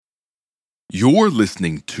You're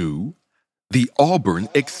listening to the Auburn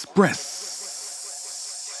Express.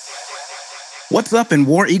 What's up, in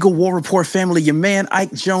War Eagle War Report family? Your man,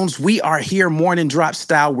 Ike Jones. We are here morning drop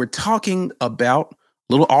style. We're talking about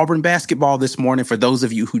little Auburn basketball this morning. For those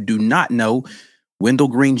of you who do not know, Wendell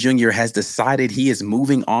Green Jr. has decided he is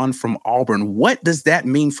moving on from Auburn. What does that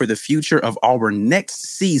mean for the future of Auburn next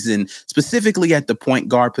season, specifically at the point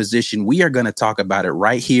guard position? We are going to talk about it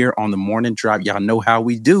right here on the morning drop. Y'all know how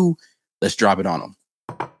we do. Let's drop it on them.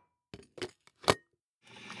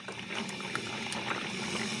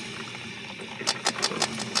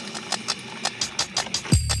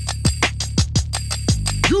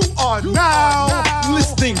 You are now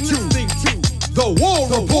listening to the War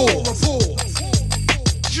Report.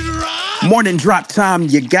 Morning drop time.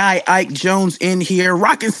 Your guy Ike Jones in here,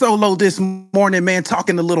 rocking solo this morning, man.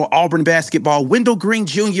 Talking a little Auburn basketball. Wendell Green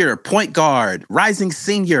Jr., point guard, rising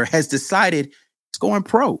senior, has decided he's going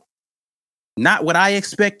pro. Not what I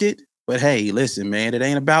expected, but hey, listen, man, it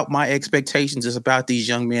ain't about my expectations. It's about these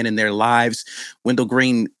young men and their lives. Wendell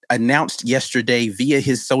Green announced yesterday via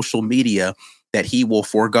his social media that he will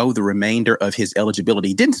forego the remainder of his eligibility.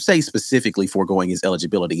 He didn't say specifically foregoing his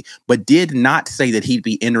eligibility, but did not say that he'd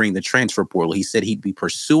be entering the transfer portal. He said he'd be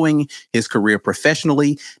pursuing his career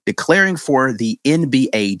professionally, declaring for the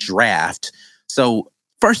NBA draft. So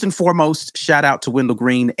first and foremost, shout out to Wendell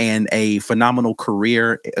Green and a phenomenal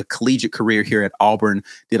career, a collegiate career here at Auburn.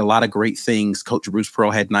 Did a lot of great things. Coach Bruce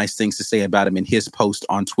Pearl had nice things to say about him in his post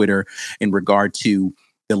on Twitter in regard to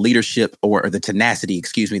the leadership or the tenacity,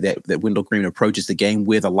 that Wendell Green approaches the game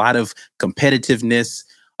with. A lot of competitiveness,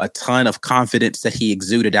 a ton of confidence that he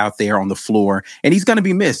exuded out there on the floor, and he's going to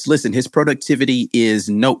be missed. Listen, his productivity is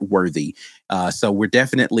noteworthy. So we're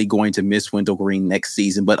definitely going to miss Wendell Green next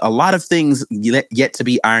season, but a lot of things yet to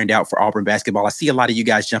be ironed out for Auburn basketball. I see a lot of you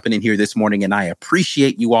guys jumping in here this morning, and I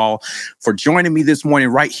appreciate you all for joining me this morning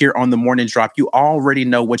right here on the Morning Drop. You already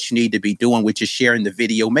know what you need to be doing, which is sharing the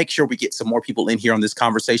video. Make sure we get some more people in here on this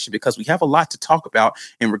conversation because we have a lot to talk about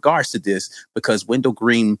in regards to this, because Wendell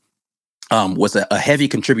Green was a heavy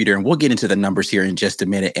contributor, and we'll get into the numbers here in just a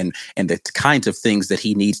minute, and the kinds of things that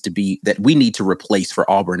he needs to be, that we need to replace for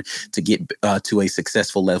Auburn to get to a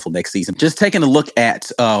successful level next season. Just taking a look at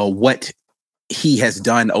what he has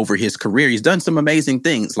done over his career. He's done some amazing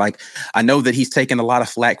things. Like, I know that he's taken a lot of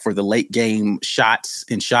flack for the late game shots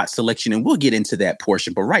and shot selection, and we'll get into that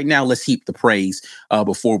portion. But right now, let's heap the praise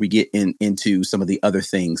before we get into some of the other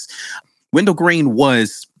things. Wendell Green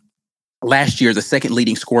was last year the second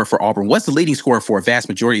leading scorer for Auburn, was the leading scorer for a vast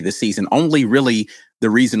majority of the season. Only really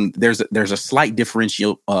the reason there's a slight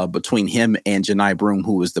differential between him and Janai Broome,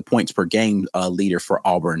 who was the points per game leader for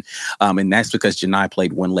Auburn. And that's because Janai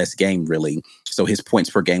played one less game, really. So his points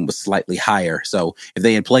per game was slightly higher. So if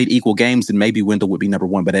they had played equal games, then maybe Wendell would be number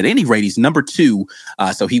one. But at any rate, he's number two.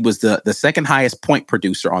 So he was the second highest point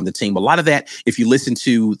producer on the team. A lot of that, if you listen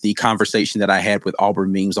to the conversation that I had with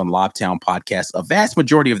Auburn Memes on Lobtown podcast, a vast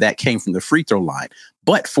majority of that came from the free throw line.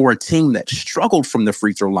 But for a team that struggled from the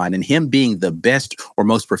free throw line, and him being the best or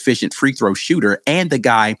most proficient free throw shooter and the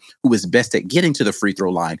guy who is best at getting to the free throw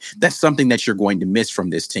line, that's something that you're going to miss from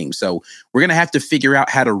this team. So we're going to have to figure out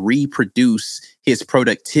how to reproduce his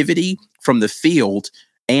productivity from the field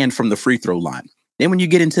and from the free throw line. Then when you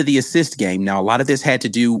get into the assist game, now a lot of this had to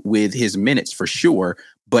do with his minutes for sure,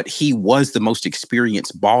 but he was the most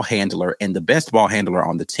experienced ball handler and the best ball handler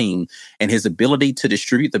on the team. And his ability to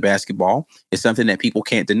distribute the basketball is something that people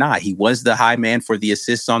can't deny. He was the high man for the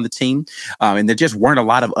assists on the team. And there just weren't a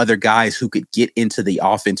lot of other guys who could get into the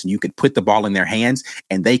offense and you could put the ball in their hands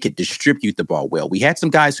and they could distribute the ball well. We had some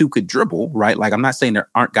guys who could dribble, right? Like, I'm not saying there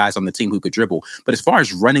aren't guys on the team who could dribble, but as far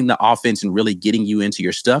as running the offense and really getting you into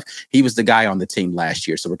your stuff, he was the guy on the team last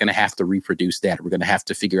year. So we're going to have to reproduce that. We're going to have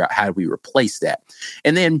to figure out how do we replace that.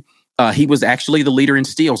 And then he was actually the leader in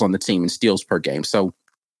steals on the team, in steals per game. So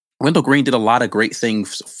Wendell Green did a lot of great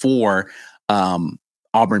things for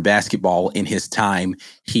Auburn basketball in his time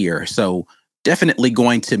here. So definitely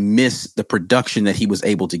going to miss the production that he was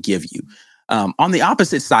able to give you. On the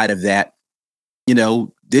opposite side of that, you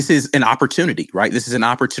know, this is an opportunity, right? This is an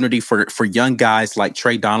opportunity for young guys like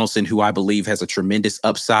Trey Donaldson, who I believe has a tremendous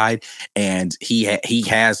upside, and he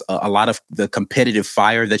has a lot of the competitive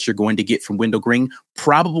fire that you're going to get from Wendell Green.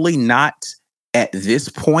 Probably not at this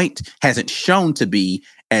point, hasn't shown to be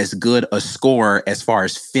as good a scorer as far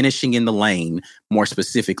as finishing in the lane, more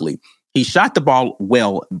specifically. He shot the ball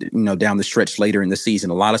well, down the stretch later in the season.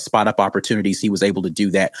 A lot of spot up opportunities. He was able to do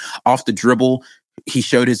that off the dribble. He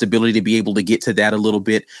showed his ability to be able to get to that a little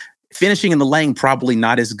bit. Finishing in the lane, probably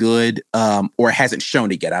not as good, or hasn't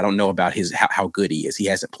shown it yet. I don't know about how good he is. He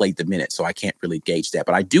hasn't played the minutes, so I can't really gauge that.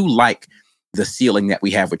 But I do like the ceiling that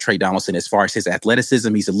we have with Trey Donaldson as far as his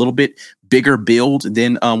athleticism. He's a little bit bigger build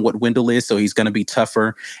than what Wendell is, so he's going to be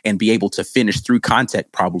tougher and be able to finish through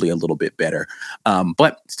contact probably a little bit better.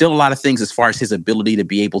 But still a lot of things as far as his ability to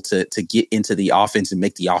be able to get into the offense and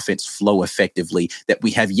make the offense flow effectively that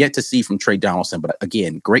we have yet to see from Trey Donaldson. But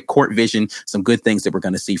again, great court vision, some good things that we're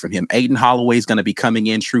going to see from him. Aiden Holloway is going to be coming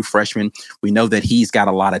in, true freshman. We know that he's got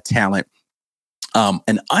a lot of talent.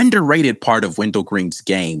 An underrated part of Wendell Green's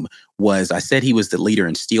game was, I said he was the leader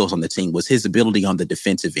in steals on the team, was his ability on the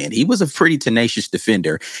defensive end. He was a pretty tenacious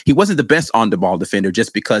defender. He wasn't the best on-the-ball defender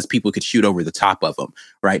just because people could shoot over the top of him,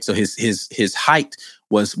 right? So his height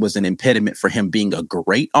was an impediment for him being a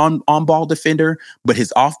great on-ball defender, but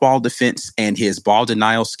his off-ball defense and his ball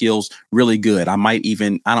denial skills, really good. I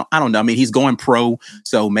don't know. I mean, he's going pro,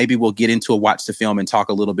 so maybe we'll get into watch the film and talk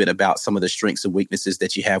a little bit about some of the strengths and weaknesses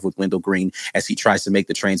that you have with Wendell Green as he tries to make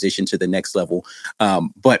the transition to the next level.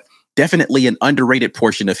 But definitely an underrated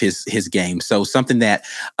portion of his game. So something that,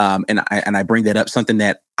 and I bring that up, something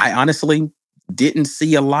that I honestly didn't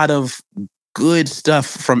see a lot of good stuff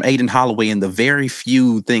from Aiden Holloway in the very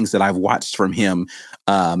few things that I've watched from him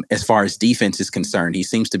as far as defense is concerned. He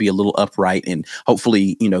seems to be a little upright, and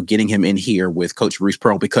hopefully, getting him in here with Coach Bruce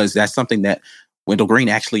Pearl, because that's something that Wendell Green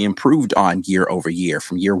actually improved on year over year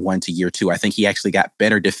from year 1 to year 2. I think he actually got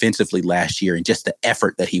better defensively last year and just the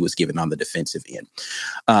effort that he was given on the defensive end.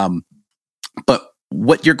 But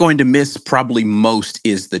what you're going to miss probably most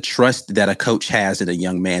is the trust that a coach has in a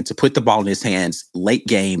young man to put the ball in his hands late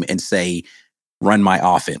game and say, run my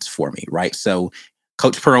offense for me, right? So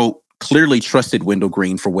Coach Pearl clearly trusted Wendell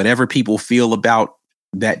Green. For whatever people feel about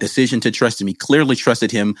that decision to trust him, he clearly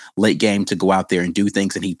trusted him late game to go out there and do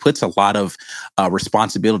things. And he puts a lot of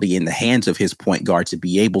responsibility in the hands of his point guard to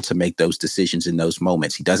be able to make those decisions in those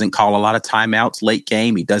moments. He doesn't call a lot of timeouts late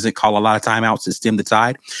game. He doesn't call a lot of timeouts to stem the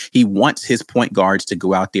tide. He wants his point guards to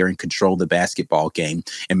go out there and control the basketball game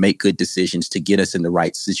and make good decisions to get us in the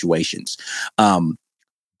right situations.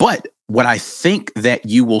 But what I think that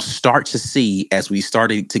you will start to see as we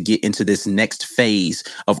started to get into this next phase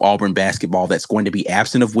of Auburn basketball that's going to be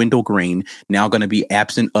absent of Wendell Green, now going to be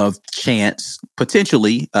absent of Chance,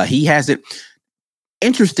 potentially. He has it.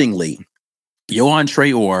 Interestingly, Yohan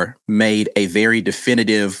Traore made a very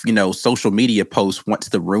definitive, social media post once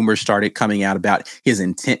the rumors started coming out about his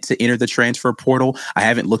intent to enter the transfer portal. I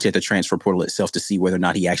haven't looked at the transfer portal itself to see whether or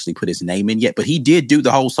not he actually put his name in yet, but he did do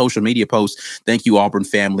the whole social media post. Thank you, Auburn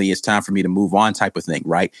family. It's time for me to move on type of thing,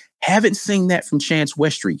 right? Haven't seen that from Chance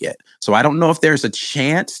Westry yet. So I don't know if there's a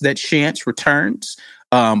chance that Chance returns,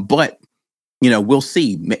 but, we'll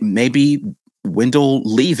see. Maybe Wendell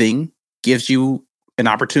leaving gives you an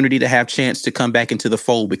opportunity to have Chance to come back into the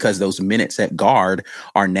fold because those minutes at guard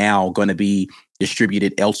are now going to be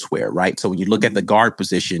distributed elsewhere, right? So when you look at the guard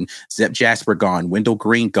position, Zep Jasper gone, Wendell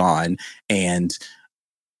Green gone, and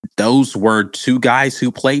those were two guys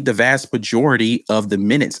who played the vast majority of the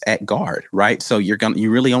minutes at guard, right? So you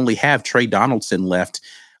really only have Trey Donaldson left.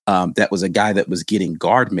 That was a guy that was getting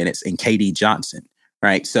guard minutes, and KD Johnson,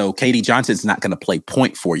 right? So KD Johnson's not going to play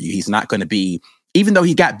point for you. He's not going to be, even though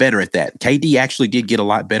he got better at that. KD actually did get a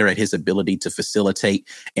lot better at his ability to facilitate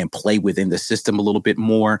and play within the system a little bit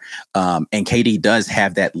more. And KD does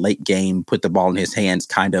have that late game, put the ball in his hands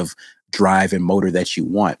kind of drive and motor that you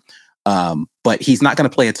want. But he's not going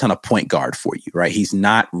to play a ton of point guard for you, right? He's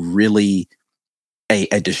not really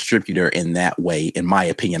a distributor in that way, in my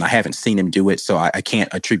opinion. I haven't seen him do it, so I can't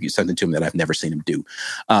attribute something to him that I've never seen him do.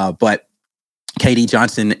 But KD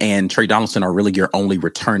Johnson and Trey Donaldson are really your only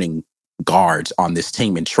returning guards on this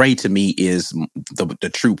team. And Trey, to me, is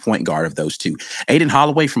the true point guard of those two. Aiden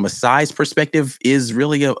Holloway, from a size perspective, is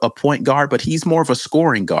really a point guard, but he's more of a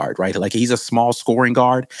scoring guard, right? Like, he's a small scoring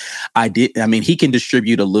guard. He can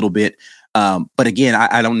distribute a little bit. But again,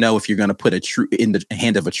 I don't know if you're going to put in the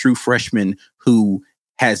hand of a true freshman who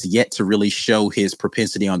has yet to really show his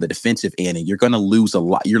propensity on the defensive end, and you're going to lose a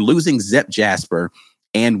lot. You're losing Zep Jasper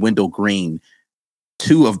and Wendell Green,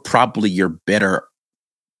 two of probably your better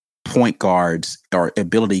point guards or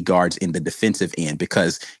ability guards in the defensive end,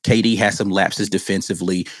 because KD has some lapses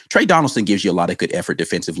defensively. Trey Donaldson gives you a lot of good effort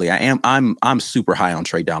defensively. I'm super high on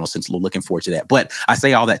Trey Donaldson, so looking forward to that. But I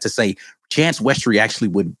say all that to say Chance Westry actually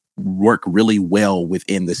would work really well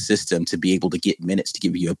within the system to be able to get minutes, to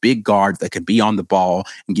give you a big guard that could be on the ball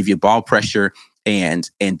and give you ball pressure and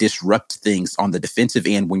disrupt things on the defensive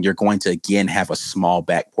end when you're going to, again, have a small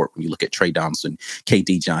backcourt when you look at Trey Donaldson,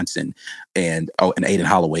 KD Johnson, and Aiden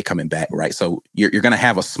Holloway coming back, right? So you're going to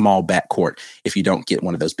have a small backcourt if you don't get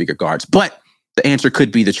one of those bigger guards. But the answer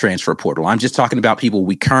could be the transfer portal. I'm just talking about people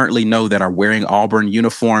we currently know that are wearing Auburn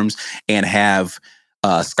uniforms and have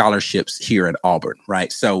scholarships here at Auburn,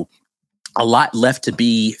 right? So a lot left to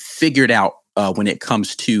be figured out when it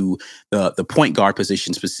comes to the point guard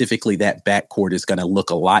position. Specifically, that backcourt is going to look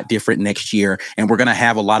a lot different next year, and we're going to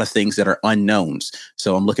have a lot of things that are unknowns.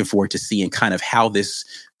 So I'm looking forward to seeing kind of how this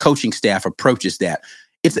coaching staff approaches that.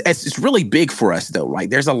 It's really big for us, though, right?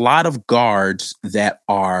 There's a lot of guards that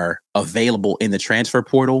are available in the transfer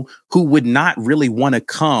portal who would not really want to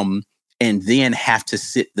come and then have to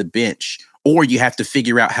sit the bench, or you have to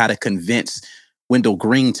figure out how to convince Wendell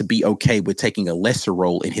Green to be okay with taking a lesser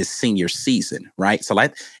role in his senior season, right? So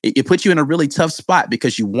it puts you in a really tough spot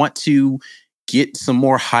because you want to get some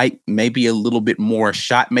more height, maybe a little bit more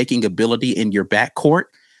shot-making ability in your backcourt.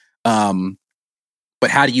 But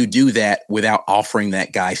how do you do that without offering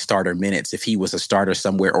that guy starter minutes if he was a starter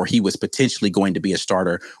somewhere, or he was potentially going to be a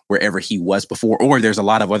starter wherever he was before, or there's a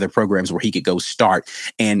lot of other programs where he could go start?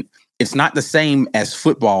 And it's not the same as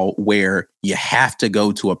football where you have to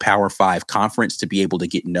go to a Power 5 conference to be able to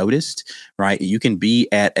get noticed, right? You can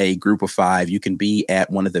be at a Group of 5, you can be at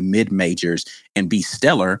one of the mid-majors and be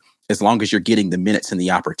stellar as long as you're getting the minutes and the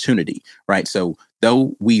opportunity, right? So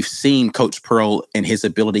though we've seen Coach Pearl and his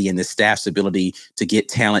ability and the staff's ability to get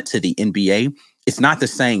talent to the NBA, it's not the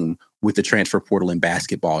same with the transfer portal in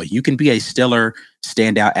basketball. You can be a stellar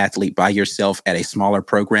standout athlete by yourself at a smaller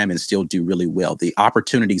program and still do really well. The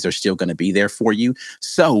opportunities are still going to be there for you.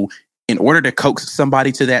 So in order to coax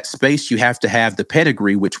somebody to that space, you have to have the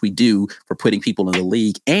pedigree, which we do for putting people in the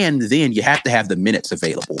league. And then you have to have the minutes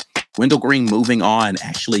available. Wendell Green moving on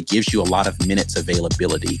actually gives you a lot of minutes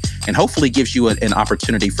availability and hopefully gives you an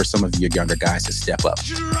opportunity for some of your younger guys to step up.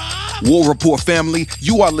 War Report family,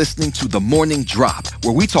 you are listening to The Morning Drop,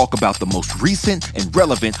 where we talk about the most recent and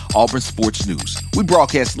relevant Auburn sports news. We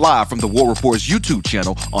broadcast live from the War Report's YouTube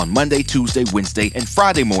channel on Monday, Tuesday, Wednesday, and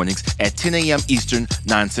Friday mornings at 10 a.m. Eastern,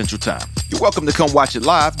 9 Central Time. You're welcome to come watch it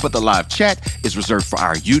live, but the live chat is reserved for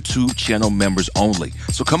our YouTube channel members only.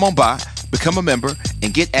 So come on by, become a member,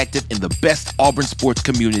 and get active in the best Auburn sports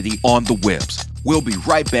community on the webs. We'll be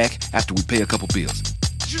right back after we pay a couple bills.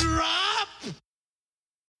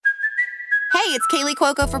 Hey, it's Kaylee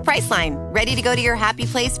Cuoco for Priceline. Ready to go to your happy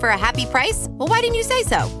place for a happy price? Well, why didn't you say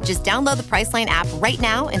so? Just download the Priceline app right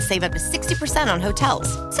now and save up to 60% on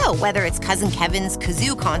hotels. So whether it's Cousin Kevin's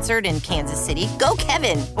Kazoo Concert in Kansas City, go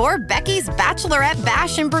Kevin, or Becky's Bachelorette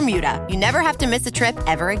Bash in Bermuda, you never have to miss a trip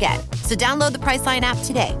ever again. So download the Priceline app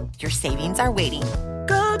today. Your savings are waiting.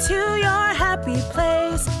 Go to your happy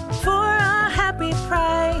place for a happy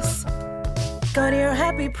price. Go to your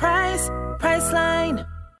happy price, Priceline.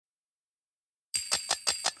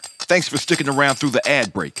 Thanks for sticking around through the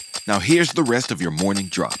ad break. Now here's the rest of your morning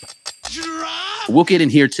drop. We'll get in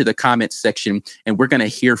here to the comments section, and we're going to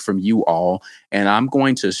hear from you all. And I'm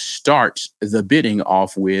going to start the bidding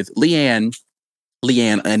off with Leanne.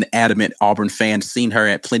 Leanne, an adamant Auburn fan, seen her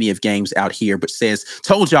at plenty of games out here, but says,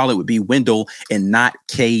 told y'all it would be Wendell and not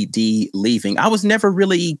KD leaving. I was never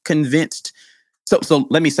really convinced. So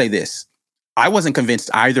let me say this. I wasn't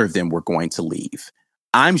convinced either of them were going to leave.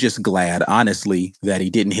 I'm just glad, honestly, that he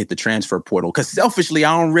didn't hit the transfer portal, because selfishly,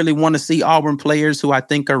 I don't really want to see Auburn players who I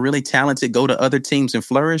think are really talented go to other teams and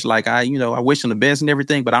flourish. Like I wish them the best and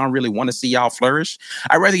everything, but I don't really want to see y'all flourish.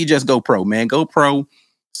 I'd rather you just go pro, man. Go pro.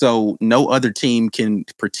 So no other team can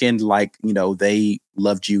pretend like, they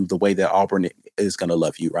loved you the way that Auburn is going to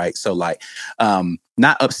love you. Right. So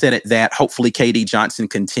not upset at that. Hopefully KD Johnson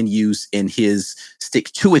continues in his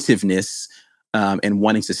stick-to-itiveness and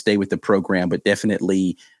wanting to stay with the program, but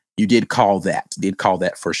definitely you did call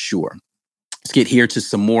that for sure. Let's get here to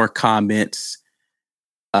some more comments.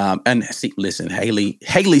 And see, listen, Haley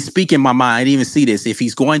speaking my mind. I didn't even see this. If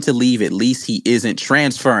he's going to leave, at least he isn't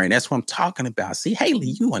transferring. That's what I'm talking about. See,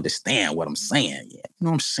 Haley, you understand what I'm saying. Yeah. You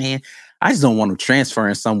know what I'm saying? I just don't want him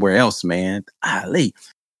transferring somewhere else, man. Haley.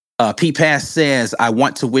 P-Pass says, I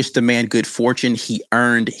want to wish the man good fortune. He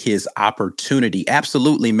earned his opportunity.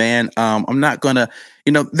 Absolutely, man. I'm not going to,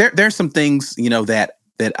 there's some things,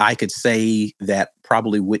 that I could say that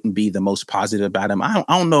probably wouldn't be the most positive about him. I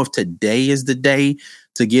don't know if today is the day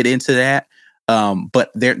to get into that.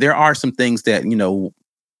 But there are some things that,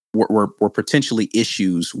 were potentially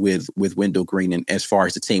issues with Wendell Green and as far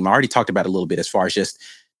as the team. I already talked about it a little bit as far as just,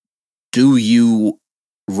 do you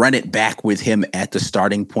run it back with him at the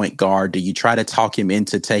starting point guard? Do you try to talk him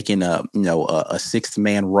into taking a sixth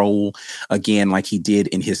man role again, like he did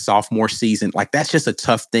in his sophomore season? Like, that's just a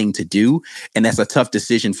tough thing to do. And that's a tough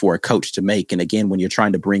decision for a coach to make. And again, when you're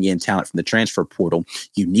trying to bring in talent from the transfer portal,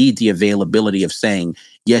 you need the availability of saying,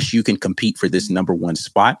 yes, you can compete for this number one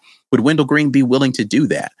spot. Would Wendell Green be willing to do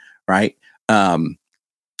that? Right.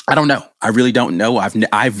 I don't know. I really don't know.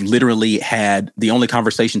 I've literally had the only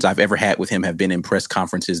conversations I've ever had with him have been in press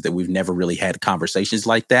conferences that we've never really had conversations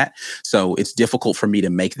like that. So it's difficult for me to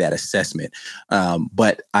make that assessment.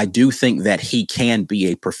 But I do think that he can be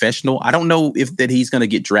a professional. I don't know if that he's going to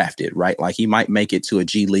get drafted, right? Like he might make it to a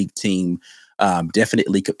G League team.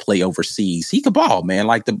 Definitely could play overseas. He could ball, man.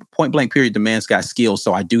 Like the point blank period, the man's got skills.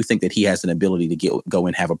 So I do think that he has an ability to go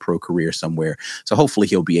and have a pro career somewhere. So hopefully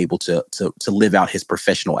he'll be able to live out his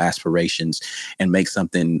professional aspirations and make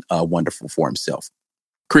something wonderful for himself.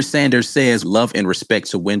 Chris Sanders says, love and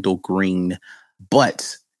respect to Wendell Green.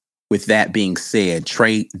 But with that being said,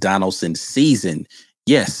 Trey Donaldson's season,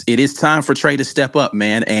 yes, it is time for Trey to step up,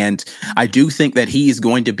 man. And I do think that he is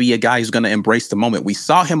going to be a guy who's going to embrace the moment. We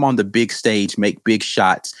saw him on the big stage make big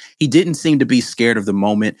shots. He didn't seem to be scared of the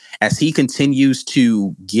moment. As he continues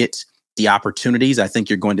to get the opportunities, I think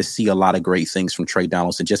you're going to see a lot of great things from Trey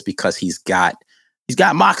Donaldson just because he's got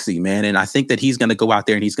moxie, man. And I think that he's going to go out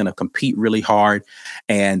there and he's going to compete really hard.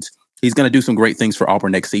 And he's going to do some great things for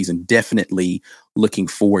Auburn next season. Definitely looking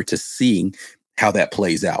forward to seeing how that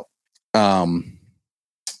plays out.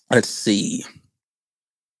 Let's see.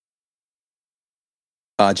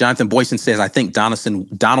 Jonathan Boyson says, I think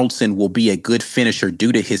Donaldson will be a good finisher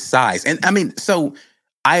due to his size. And I mean, so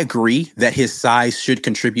I agree that his size should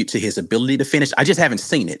contribute to his ability to finish. I just haven't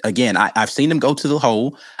seen it. Again, I've seen him go to the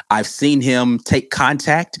hole. I've seen him take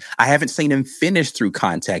contact. I haven't seen him finish through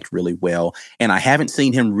contact really well. And I haven't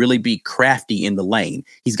seen him really be crafty in the lane.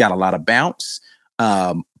 He's got a lot of bounce,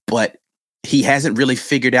 but he hasn't really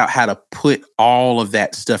figured out how to put all of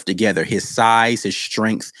that stuff together, his size, his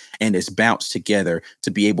strength, and his bounce together to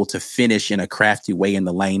be able to finish in a crafty way in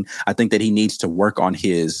the lane. I think that he needs to work on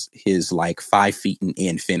his like 5 feet and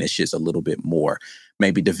in finishes a little bit more,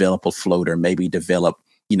 maybe develop a floater, maybe develop,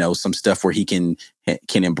 some stuff where he can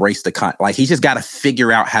embrace like he's just got to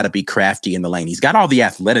figure out how to be crafty in the lane. He's got all the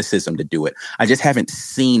athleticism to do it. I just haven't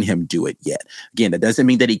seen him do it yet. Again, that doesn't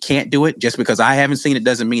mean that he can't do it. Just because I haven't seen it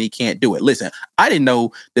doesn't mean he can't do it. Listen, I didn't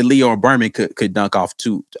know that Leo Berman could dunk off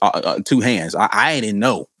two hands. I didn't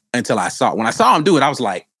know until I saw it. When I saw him do it, I was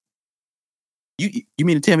like, you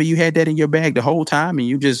mean to tell me you had that in your bag the whole time and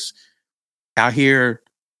you just out here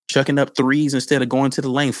chucking up threes instead of going to the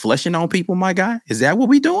lane, flushing on people, my guy? Is that what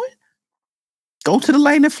we doing? Go to the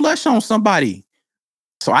lane and flush on somebody.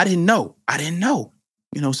 So I didn't know.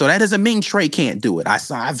 So that doesn't mean Trey can't do it.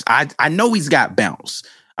 I know he's got bounce.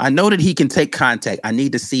 I know that he can take contact. I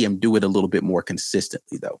need to see him do it a little bit more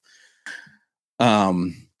consistently, though.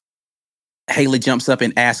 Haley jumps up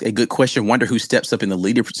and asks a good question. Wonder who steps up in the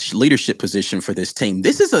leadership position for this team.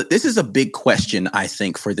 This is a big question, I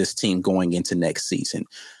think, for this team going into next season,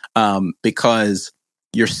 because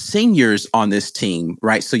your seniors on this team,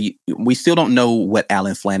 right? So we still don't know what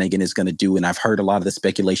Alan Flanagan is going to do, and I've heard a lot of the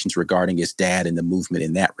speculations regarding his dad and the movement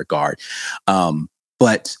in that regard.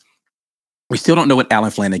 But we still don't know what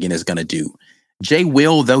Alan Flanagan is going to do. Jay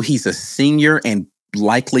Will, though he's a senior and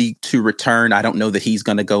likely to return, I don't know that he's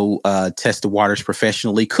going to go test the waters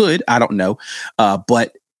professionally. Could, I don't know.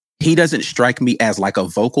 But he doesn't strike me as like a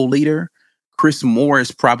vocal leader. Chris Moore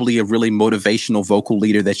is probably a really motivational vocal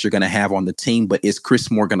leader that you're going to have on the team, but is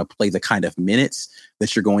Chris Moore going to play the kind of minutes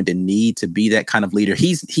that you're going to need to be that kind of leader?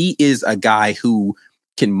 He is a guy who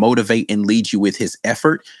can motivate and lead you with his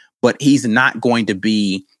effort, but he's not going to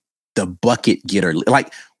be the bucket getter.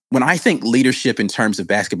 Like, when I think leadership in terms of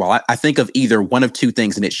basketball, I think of either one of two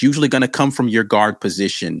things, and it's usually going to come from your guard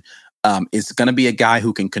position. It's going to be a guy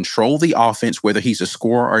who can control the offense, whether he's a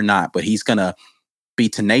scorer or not, but he's going to be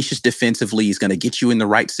tenacious defensively. He's going to get you in the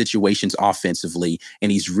right situations offensively, and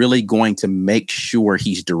he's really going to make sure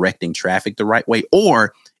he's directing traffic the right way.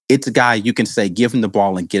 Or it's a guy you can say, give him the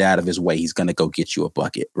ball and get out of his way. He's going to go get you a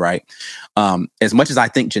bucket, right? As much as I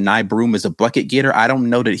think Janai Broome is a bucket getter, I don't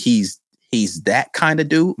know that he's that kind of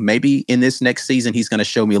dude. Maybe in this next season, he's going to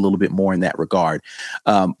show me a little bit more in that regard.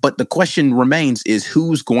 But the question remains is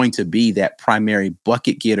who's going to be that primary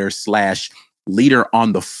bucket getter / leader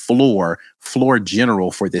on the floor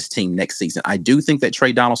general for this team next season. I do think that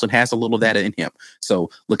Trey Donaldson has a little of that in him.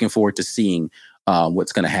 So looking forward to seeing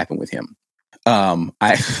what's going to happen with him.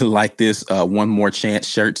 I like this one more chance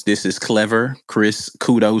shirts. This is clever. Chris,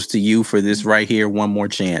 kudos to you for this right here. One more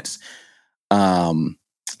chance.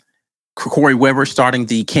 Corey Weber starting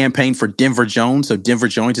the campaign for Denver Jones. So Denver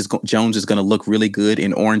Jones is going to look really good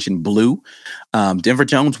in orange and blue. Denver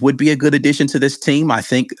Jones would be a good addition to this team. I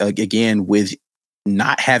think, again, with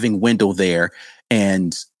not having Wendell there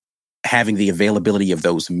and having the availability of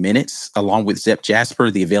those minutes, along with Zep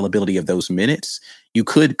Jasper, the availability of those minutes, you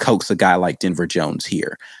could coax a guy like Denver Jones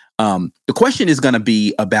here. The question is going to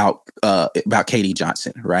be about KD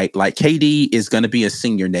Johnson, right? Like KD is going to be a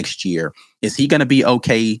senior next year. Is he going to be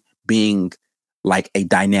okay being like a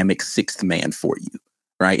dynamic sixth man for you,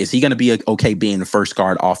 right? Is he going to be okay being the first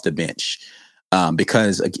guard off the bench?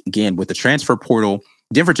 Because again, with the transfer portal,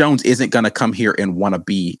 Denver Jones isn't going to come here and want to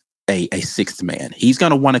be a sixth man. He's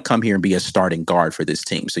going to want to come here and be a starting guard for this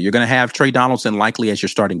team. So you're going to have Trey Donaldson likely as your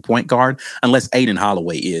starting point guard, unless Aden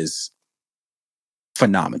Holloway is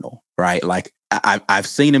phenomenal, right? Like I've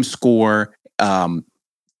seen him score, and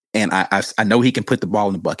I know he can put the ball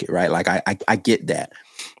in the bucket, right? Like I get that,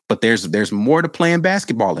 but there's more to playing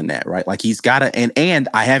basketball than that, right? Like he's got to, and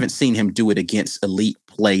I haven't seen him do it against elite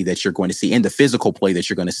play that you're going to see, and the physical play that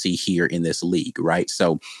you're going to see here in this league, right?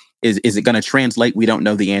 So is it going to translate? We don't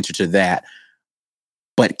know the answer to that.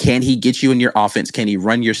 But can he get you in your offense? Can he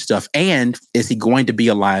run your stuff? And is he going to be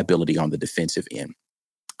a liability on the defensive end?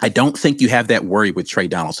 I don't think you have that worry with Trey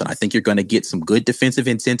Donaldson. I think you're going to get some good defensive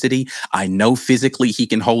intensity. I know physically he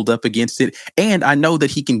can hold up against it. And I know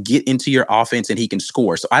that he can get into your offense and he can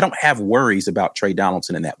score. So I don't have worries about Trey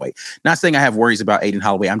Donaldson in that way. Not saying I have worries about Aden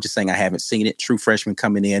Holloway. I'm just saying I haven't seen it. True freshman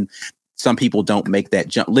coming in. Some people don't make that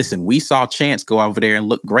jump. Listen, we saw Chance go over there and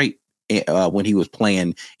look great when he was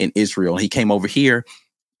playing in Israel. He came over here.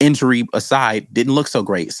 Injury aside, didn't look so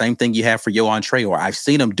great. Same thing you have for Yohan Traore. I've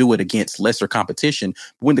seen him do it against lesser competition.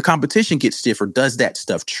 When the competition gets stiffer, does that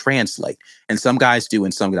stuff translate? And some guys do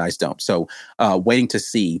and some guys don't. So waiting to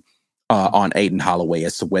see on Aden Holloway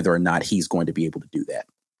as to whether or not he's going to be able to do that.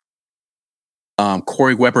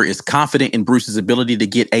 Corey Weber is confident in Bruce's ability to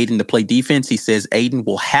get Aden to play defense. He says Aden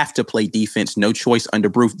will have to play defense. No choice under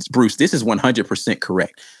Bruce. Bruce, this is 100%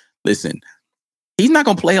 correct. Listen, he's not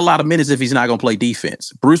going to play a lot of minutes if he's not going to play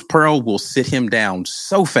defense. Bruce Pearl will sit him down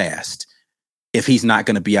so fast if he's not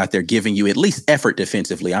going to be out there giving you at least effort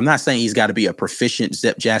defensively. I'm not saying he's got to be a proficient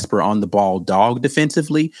Zep Jasper on the ball dog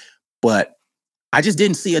defensively, but I just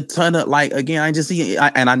didn't see a ton of, like, again,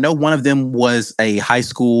 and I know one of them was a high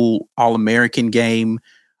school All-American game,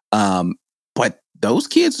 but those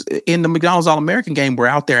kids in the McDonald's All-American game were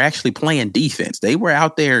out there actually playing defense. They were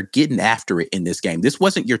out there getting after it in this game. This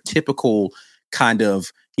wasn't your typical kind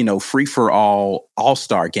of, free-for-all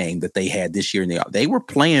all-star game that they had this year. They were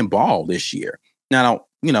playing ball this year. Now,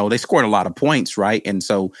 they scored a lot of points, right? And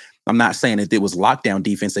so I'm not saying that it was lockdown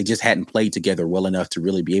defense. They just hadn't played together well enough to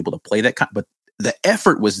really be able to play that. But the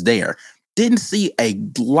effort was there. Didn't see a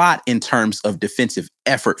lot in terms of defensive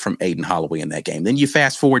effort from Aden Holloway in that game. Then you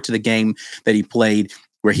fast forward to the game that he played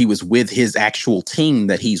where he was with his actual team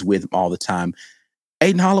that he's with all the time.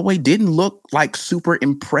 Aden Holloway didn't look like super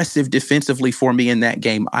impressive defensively for me in that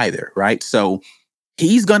game either, right? So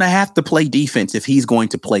he's going to have to play defense if he's going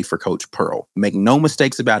to play for Coach Pearl. Make no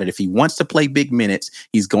mistakes about it. If he wants to play big minutes,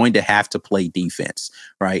 he's going to have to play defense,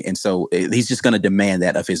 right? And so he's just going to demand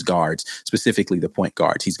that of his guards, specifically the point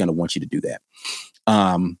guards. He's going to want you to do that.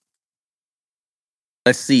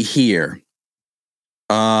 Let's see here.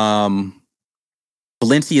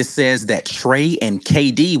 Valencia says that Trey and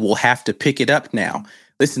KD will have to pick it up now.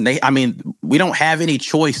 Listen, we don't have any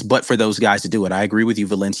choice but for those guys to do it. I agree with you,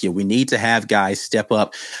 Valencia. We need to have guys step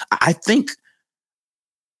up. I think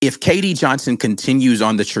if KD Johnson continues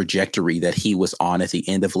on the trajectory that he was on at the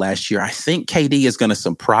end of last year, I think KD is going to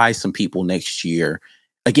surprise some people next year.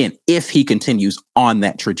 Again, if he continues on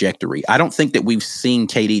that trajectory. I don't think that we've seen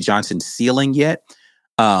KD Johnson's ceiling yet.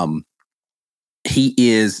 He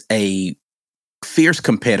is a fierce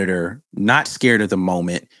competitor, not scared of the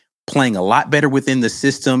moment, playing a lot better within the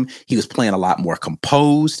system. He was playing a lot more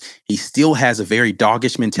composed. He still has a very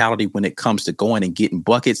doggish mentality when it comes to going and getting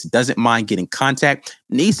buckets. Doesn't mind getting contact.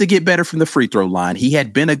 Needs to get better from the free throw line. He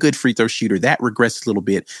had been a good free throw shooter. That regressed a little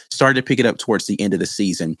bit. Started to pick it up towards the end of the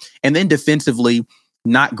season. And then defensively,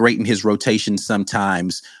 not great in his rotation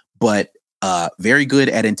sometimes, but very good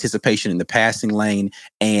at anticipation in the passing lane.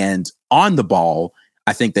 And on the ball,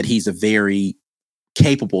 I think that he's a very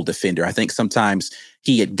capable defender. I think sometimes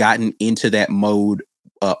he had gotten into that mode,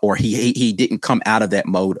 or he didn't come out of that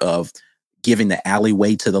mode of giving the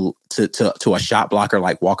alleyway to a shot blocker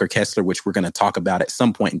like Walker Kessler, which we're going to talk about at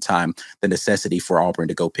some point in time, the necessity for Auburn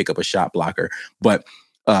to go pick up a shot blocker. But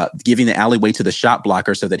giving the alleyway to the shot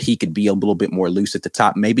blocker so that he could be a little bit more loose at the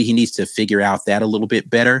top. Maybe he needs to figure out that a little bit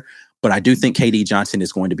better. But I do think KD Johnson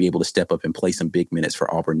is going to be able to step up and play some big minutes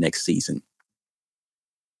for Auburn next season.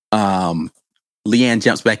 Leanne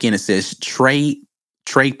jumps back in and says, Trey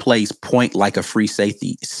plays point like a free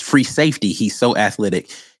safety. He's so athletic.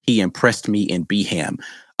 He impressed me in BHAM.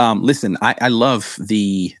 Listen, I love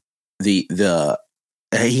the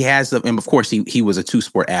he has, and of course, he was a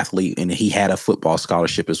two-sport athlete, and he had a football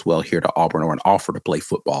scholarship as well here to Auburn, or an offer to play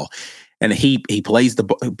football. And he plays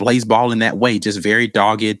ball in that way, just very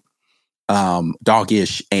doggish,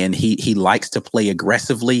 and he likes to play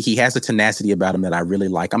aggressively. He has a tenacity about him that I really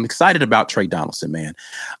like. I'm excited about Trey Donaldson, man.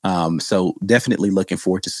 So definitely looking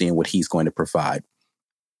forward to seeing what he's going to provide.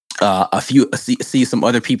 See some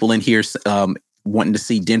other people in here wanting to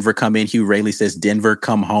see Denver come in. Hugh Rayleigh says Denver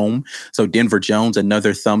come home. So Denver Jones,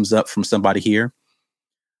 another thumbs up from somebody here.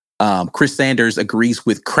 Chris Sanders agrees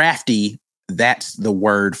with Crafty. That's the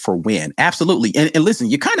word for win. Absolutely. And listen,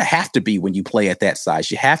 you kind of have to be when you play at that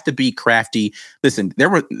size. You have to be crafty. Listen,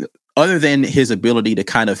 other than his ability to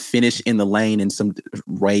kind of finish in the lane in some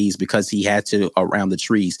ways because he had to around the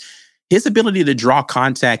trees, his ability to draw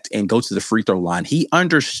contact and go to the free throw line, he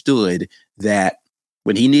understood that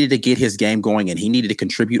when he needed to get his game going and he needed to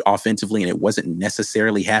contribute offensively and it wasn't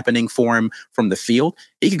necessarily happening for him from the field,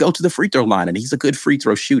 he could go to the free throw line, and he's a good free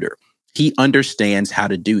throw shooter. He understands how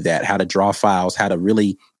to do that, how to draw fouls, how to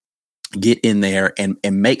really get in there and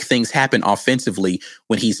make things happen offensively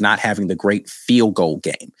when he's not having the great field goal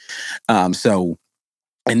game.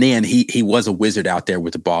 And then he was a wizard out there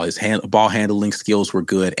with the ball. His ball handling skills were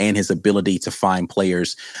good, and his ability to find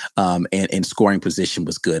players and scoring position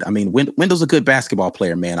was good. I mean, Wendell's a good basketball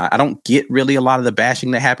player, man. I don't get really a lot of the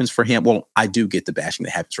bashing that happens for him. Well, I do get the bashing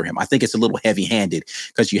that happens for him. I think it's a little heavy-handed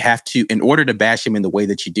because you have to, in order to bash him in the way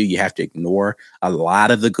that you do, you have to ignore a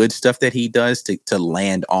lot of the good stuff that he does to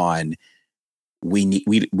land on.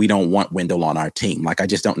 We don't want Wendell on our team. Like, I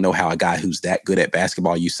just don't know how a guy who's that good at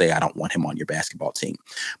basketball, you say, I don't want him on your basketball team.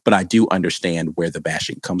 But I do understand where the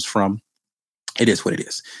bashing comes from. It is what it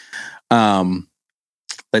is.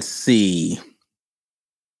 Let's see.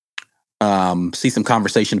 See some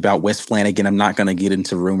conversation about Wes Flanagan. I'm not going to get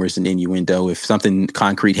into rumors and innuendo. If something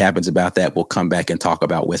concrete happens about that, we'll come back and talk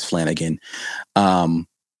about Wes Flanagan. Let's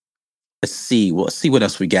see. Well, let's see what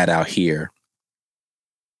else we got out here.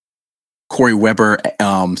 Corey Weber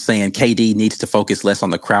saying KD needs to focus less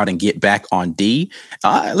on the crowd and get back on D.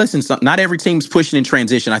 Listen, not every team's pushing in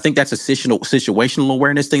transition. I think that's a situational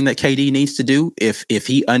awareness thing that KD needs to do. If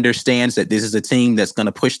he understands that this is a team that's going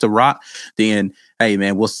to push the rock, then, hey,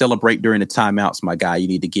 man, we'll celebrate during the timeouts, my guy. You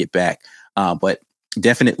need to get back. But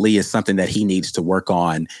definitely is something that he needs to work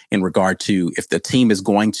on in regard to if the team is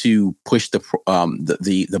going to push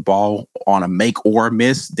the ball on a make or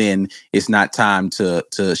miss, then it's not time to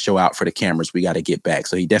show out for the cameras. We got to get back.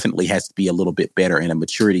 So he definitely has to be a little bit better in a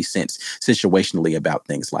maturity sense situationally about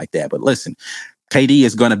things like that. But listen, KD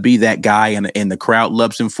is going to be that guy, and the crowd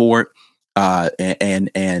loves him for it.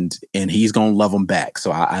 And he's going to love him back.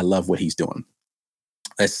 So I love what he's doing.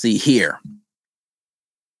 Let's see here.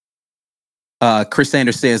 Chris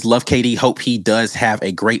Sanders says, love KD, hope he does have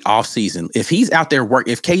a great offseason. If he's out there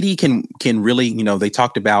if KD can really, they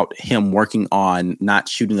talked about him working on not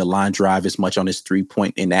shooting the line drive as much on his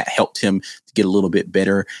 3-point, and that helped him to get a little bit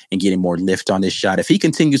better and getting more lift on his shot. If he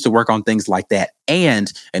continues to work on things like that,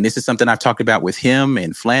 and this is something I've talked about with him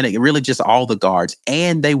and Flanagan, really just all the guards,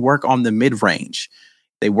 and they work on the mid-range.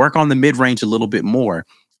 They work on the mid-range a little bit more.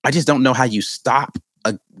 I just don't know how you stop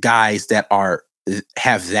guys that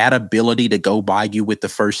have that ability to go by you with the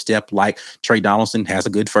first step, like Trey Donaldson has a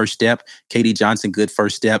good first step, KD Johnson, good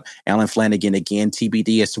first step, Alan Flanagan, again,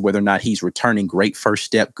 TBD as to whether or not he's returning, great first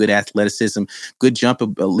step, good athleticism, good jump,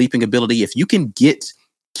 leaping ability. If you can get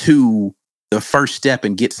to the first step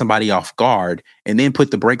and get somebody off guard and then put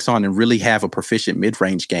the brakes on and really have a proficient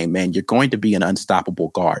mid-range game, man, you're going to be an unstoppable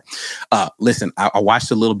guard. Listen, I watched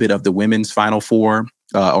a little bit of the women's Final Four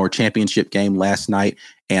or championship game last night,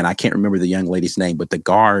 and I can't remember the young lady's name, but the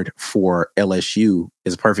guard for LSU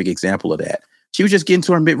is a perfect example of that. She was just getting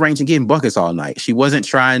to her mid-range and getting buckets all night. She wasn't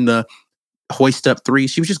trying to hoist up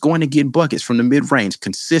threes. She was just going to get buckets from the mid-range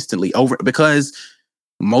consistently over, because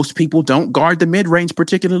most people don't guard the mid-range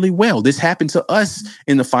particularly well. This happened to us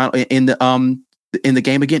in the final, in the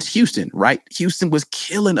game against Houston, right? Houston was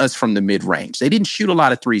killing us from the mid-range. They didn't shoot a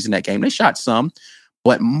lot of threes in that game. They shot some,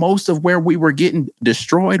 but most of where we were getting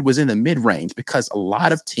destroyed was in the mid-range because a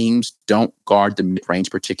lot of teams don't guard the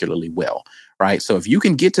mid-range particularly well, right? So if you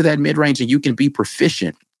can get to that mid-range and you can be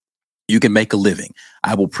proficient, you can make a living.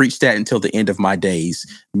 I will preach that until the end of my days.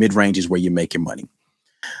 Mid-range is where you make your money.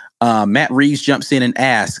 Matt Reeves jumps in and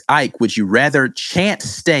asks, Ike, would you rather Chance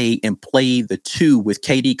stay and play the 2 with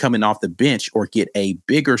KD coming off the bench or get a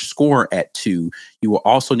bigger score at 2? You will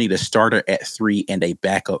also need a starter at 3 and a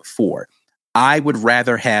backup 4. I would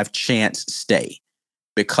rather have Chance stay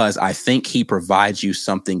because I think he provides you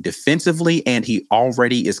something defensively, and he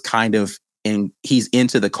already is kind of and he's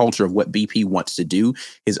into the culture of what BP wants to do,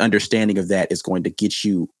 his understanding of that is going to get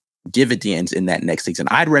you dividends in that next season.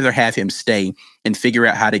 I'd rather have him stay and figure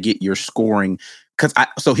out how to get your scoring.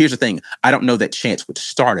 So here's the thing. I don't know that Chance would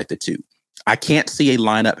start at the 2. I can't see a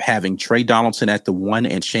lineup having Trey Donaldson at the 1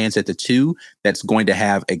 and Chance at the 2 that's going to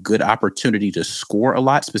have a good opportunity to score a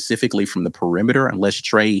lot, specifically from the perimeter, unless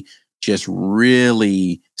Trey just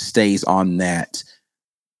really stays on that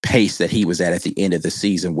pace that he was at the end of the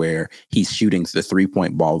season, where he's shooting the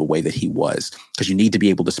 3-point ball the way that he was, because you need to be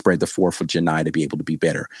able to spread the floor for Janai to be able to be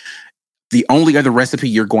better. The only other recipe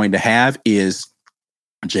you're going to have is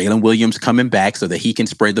Jalen Williams coming back so that he can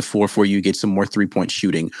spread the floor for you, get some more 3-point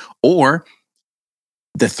shooting, or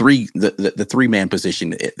the 3-man position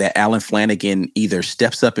that Allen Flanigan either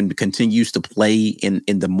steps up and continues to play in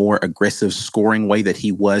the more aggressive scoring way that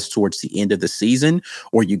he was towards the end of the season,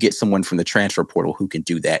 or you get someone from the transfer portal who can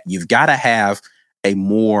do that. You've got to have a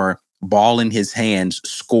more ball in his hands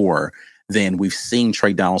scorer than we've seen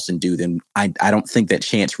Trey Donaldson do. Then I don't think that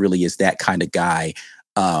Chance really is that kind of guy.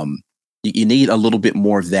 You need a little bit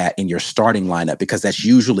more of that in your starting lineup, because that's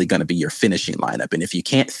usually going to be your finishing lineup. And if you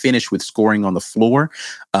can't finish with scoring on the floor,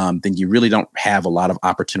 then you really don't have a lot of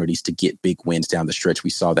opportunities to get big wins down the stretch.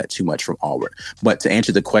 We saw that too much from Auburn. But to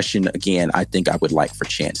answer the question again, I think I would like for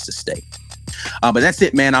Chance to stay. But that's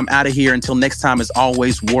it, man. I'm out of here. Until next time, as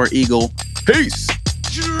always, War Eagle. Peace.